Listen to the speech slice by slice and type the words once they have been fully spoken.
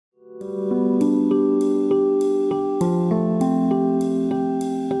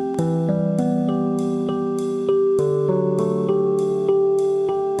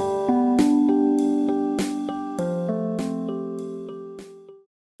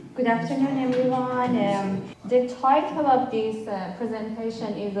Good afternoon, everyone. The title of this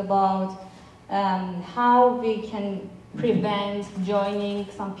presentation is about how we can prevent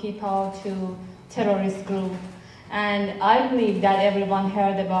joining some people to terrorist group. And I believe that everyone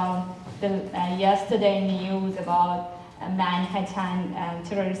heard about the yesterday news about a Manhattan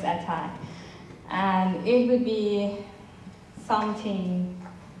terrorist attack. And it would be something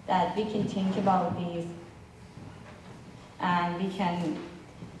that we can think about this, and we can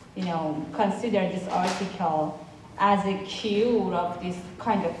consider this article as a cure of this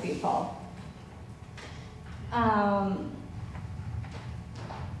kind of people.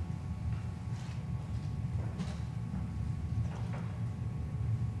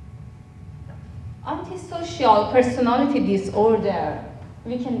 Antisocial personality disorder,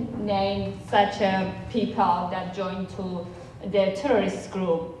 we can name such people that join to the terrorist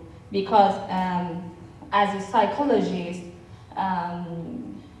group because as a psychologist,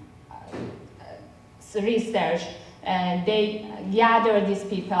 research, they gather these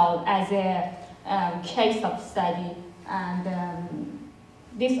people as a case of study, and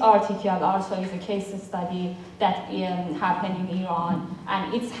this article also is a case study that happened in Iran,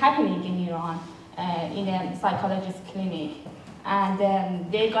 and it's happening in Iran in a psychologist clinic, and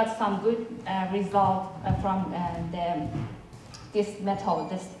they got some good result from this method,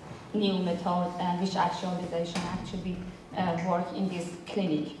 this new method, Wish-actualization actually work in this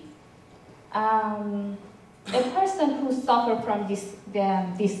clinic. A person who suffers from this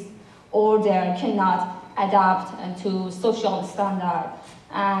disorder cannot adapt to social standard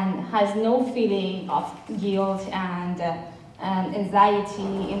and has no feeling of guilt and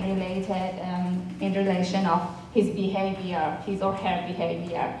anxiety in relation of his behavior, his or her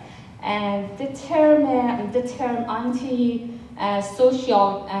behavior. And the term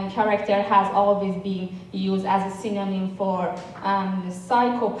anti-social character has always been used as a synonym for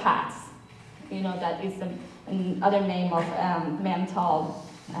psychopaths. That is another name of mental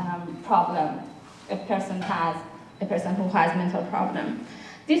problem. A person who has mental problem.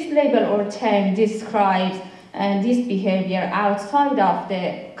 This label or term describes this behavior outside of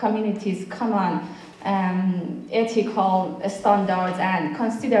the community's common ethical standards and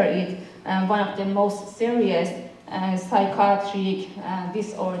consider it one of the most serious psychiatric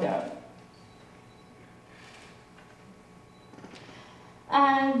disorder.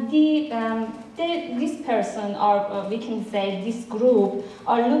 And this person, or we can say this group,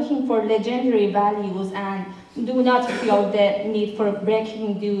 are looking for legendary values and do not feel the need for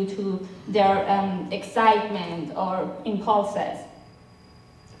breaking due to their excitement or impulses.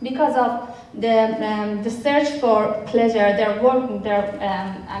 Because of the search for pleasure, they're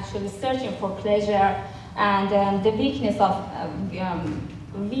actually searching for pleasure, and the weakness of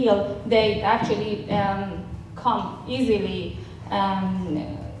will, they actually come easily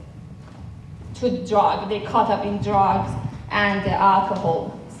to drug. They caught up in drugs and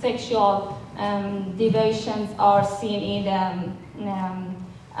alcohol. Sexual deviations are seen in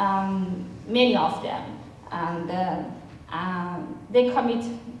many of them, and they commit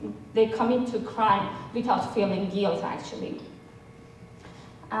to crime without feeling guilt actually,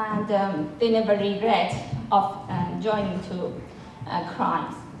 and they never regret of joining to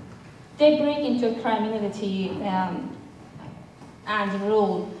crimes. They break into criminality and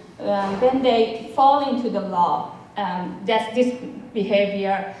rule when they fall into the law. That's this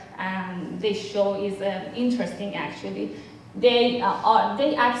behavior they show is interesting actually. They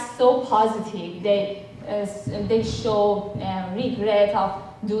act so positive. They show regret of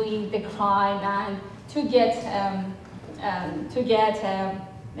doing the crime and to get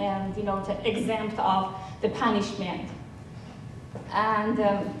exempt of the punishment, and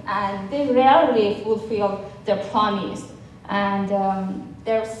they rarely fulfill their promise, and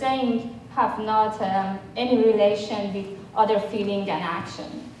their saying have not any relation with other feeling and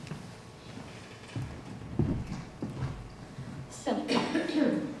action. So,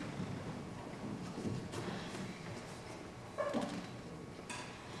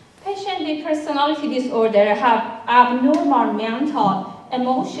 patients with personality disorder have abnormal mental,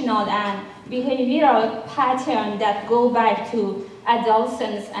 emotional, and behavioral patterns that go back to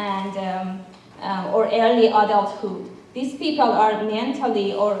adolescence and or early adulthood. These people are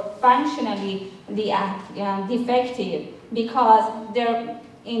mentally or functionally defective because their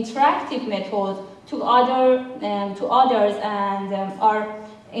interactive methods to others and are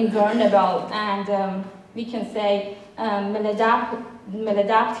invulnerable and we can say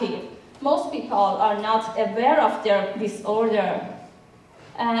maladaptive. Most people are not aware of their disorder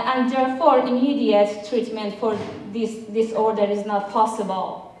and therefore immediate treatment for this disorder is not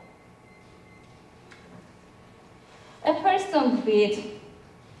possible. A person with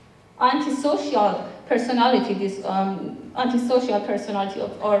Antisocial personality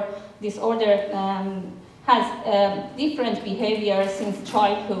or disorder has different behavior since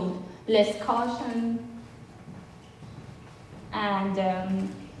childhood, less caution, and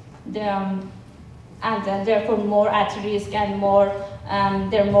therefore more at risk and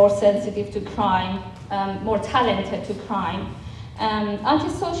they're more sensitive to crime, more talented to crime.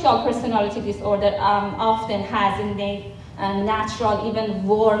 Antisocial personality disorder often has a natural, even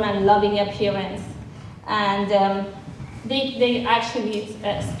warm and loving appearance, and they actually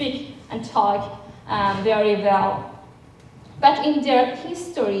speak and talk very well. But in their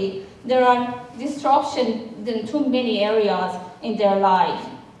history, there are disruptions in too many areas in their life.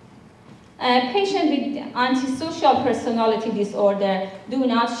 Patients with antisocial personality disorder do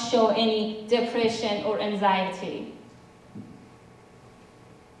not show any depression or anxiety.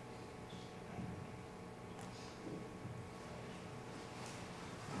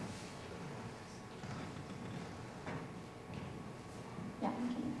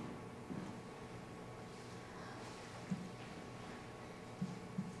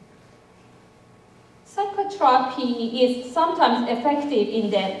 Psychotherapy is sometimes effective in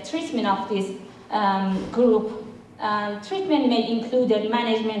the treatment of this group. Treatment may include the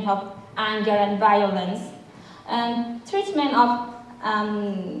management of anger and violence, treatment of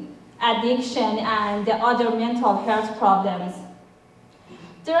addiction and the other mental health problems.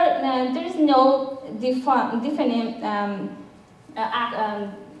 There is no definite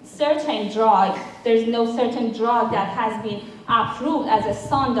certain drug. There is no certain drug that has been approved as a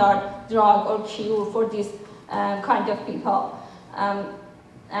standard drug or cure for this kind of people.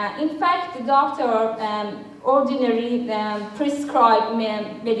 In fact, the doctor ordinarily prescribe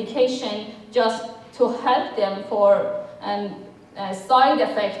medication just to help them for side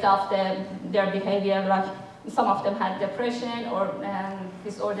effect of their behavior, like some of them had depression or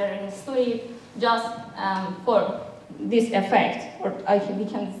disorder in sleep, just for this effect, or we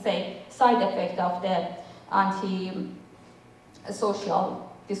can say side effect of the anti-social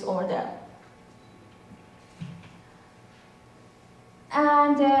disorder.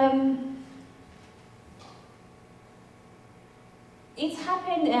 And it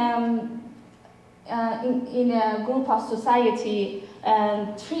happened in a group of society,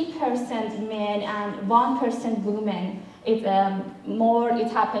 3% men and 1% women. It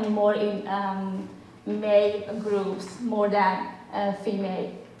happened more in male groups more than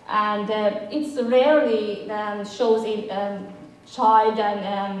female, and it's rarely shows in child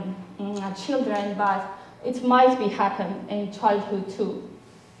and children, but it might be happen in childhood too.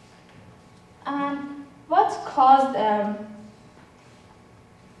 And what caused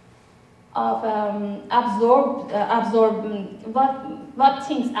what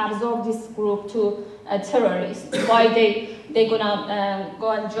things absorb this group to terrorists? Why they gonna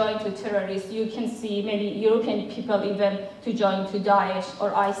go and join to terrorists? You can see many European people even to join to Daesh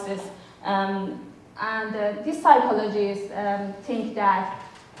or ISIS, and these psychologists think that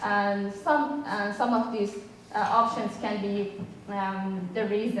some of these options can be the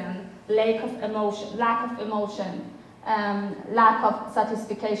reason: lack of emotion, lack of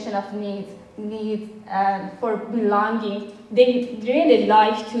satisfaction of need for belonging. They really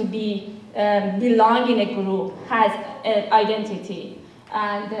like to be belong in a group, has an identity,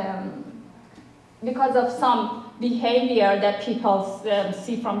 and because of some behavior that people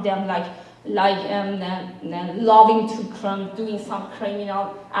see from them, like loving to doing some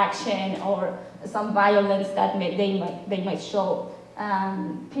criminal action or some violence that they might show,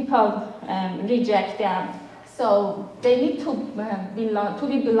 people reject them. So they need to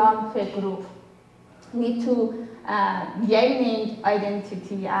belong to a group, need to gaining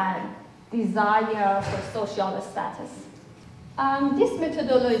identity and desire for social status. This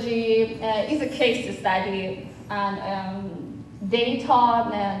methodology is a case study, and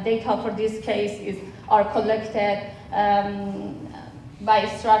data for this case are collected by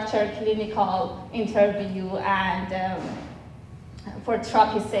structured clinical interview and for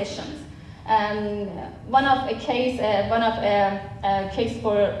therapy sessions. One of a case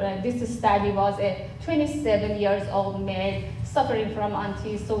for this study was a 27-year-old male suffering from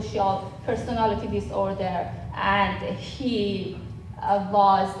antisocial personality disorder, and he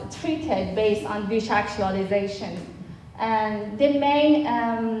was treated based on Wish-actualization. And the main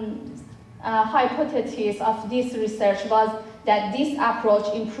hypothesis of this research was that this approach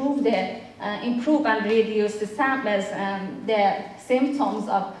improve and reduce the symptoms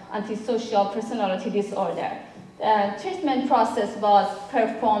of antisocial personality disorder. The treatment process was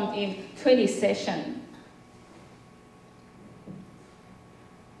performed in 20 sessions.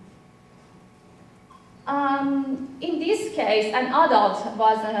 In this case, an adult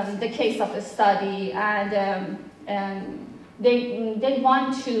was the case of the study, and they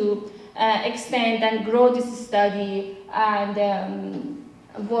want to extend and grow this study and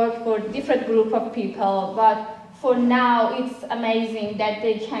work for different group of people. But for now, it's amazing that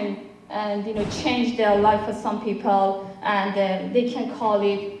they can change their life for some people, and they can call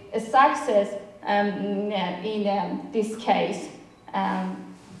it a success in this case.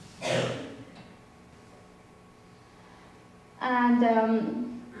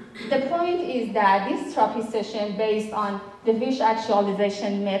 The point is that this therapy session based on the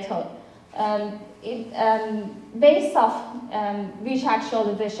wish-actualization method. Based off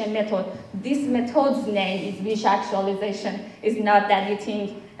wish-actualization method, this method's name is wish-actualization. It's not that you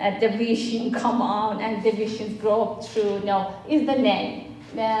think the wishing come on and the wishes grow true. No, it's the name.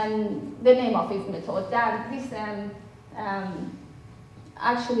 The name of his method. That this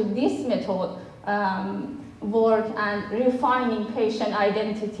actually this method work and refining patient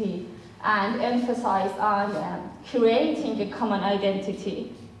identity and emphasize on creating a common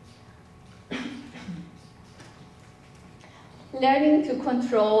identity. Learning to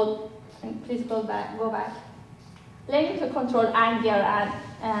control, please go back. Learning to control anger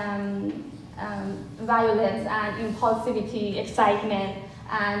and violence and impulsivity, excitement,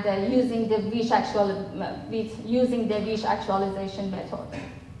 and using the wish-actualization method.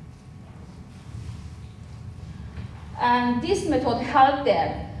 And this method helped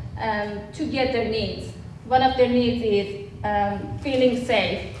them to get their needs. One of their needs is feeling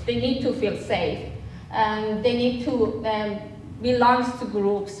safe. They need to feel safe. They need to belong to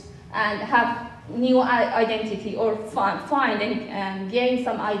groups and have new identity or find and gain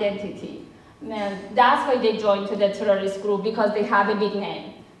some identity. That's why they joined to the terrorist group, because they have a big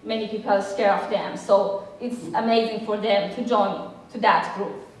name. Many people are scared of them. So it's amazing for them to join to that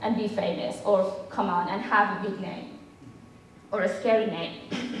group and be famous or come on and have a big name or a scary name.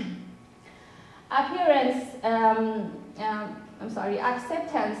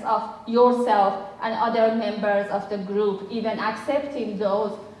 Acceptance of yourself and other members of the group, even accepting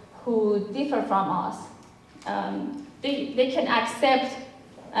those who differ from us. They can accept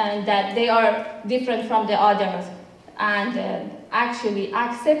that they are different from the others, and actually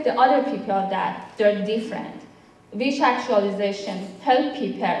accept the other people that they're different. Wish-actualization helps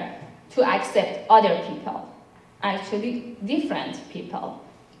people to accept other people, actually different people.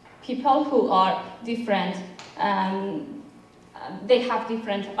 People who are different, they have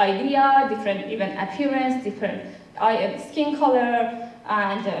different idea, different even appearance, different skin color,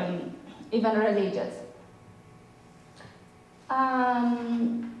 and even religious.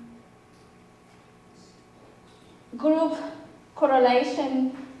 Group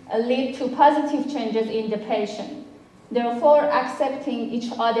correlation lead to positive changes in the patient. Therefore, accepting each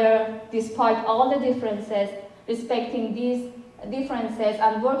other despite all the differences, respecting these differences,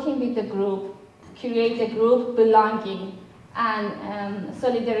 and working with the group, create a group belonging and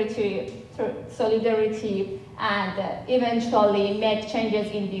solidarity, and eventually make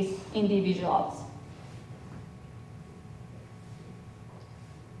changes in these individuals.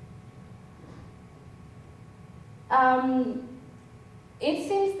 It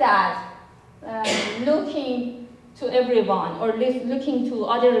seems that looking to everyone or looking to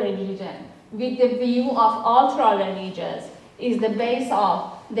other religion with the view of ultra-religious is the base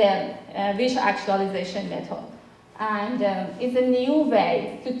of the wish-actualization method. And it's a new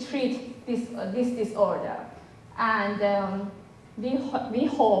way to treat this disorder. And we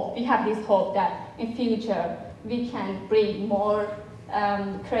have this hope that in future we can bring more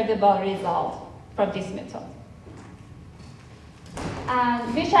credible results from this method.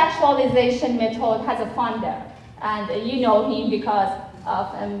 And wish-actualization method has a founder, and you know him because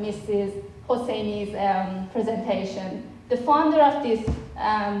of Mrs. Hosseini's presentation. The founder of this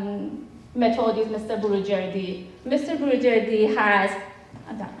method is Mr. Burujerdi. Mr. Burujerdi has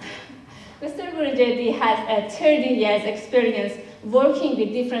 30 years experience working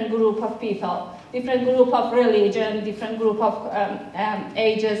with different group of people, different group of religion, different group of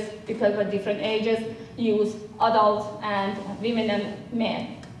ages, people with different ages, youth, adults, and women and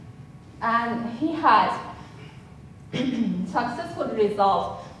men. And he has successful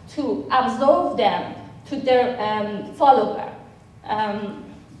results to absorb them to their follower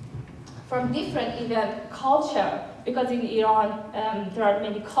from different even culture, because in Iran there are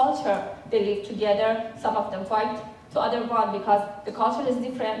many cultures, they live together, some of them fight to other one because the culture is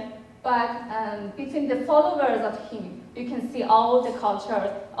different, but between the followers of him, you can see all the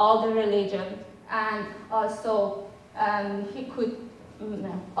cultures, all the religion, and also he could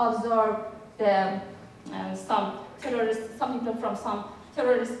observe the some terrorists, some people from some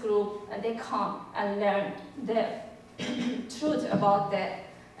terrorist group, they come and learn the truth about the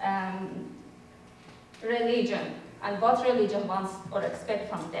religion and what religion wants or expects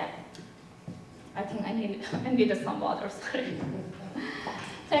from them. I think I needed some water, sorry.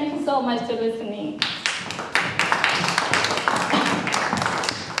 Thank you so much for listening.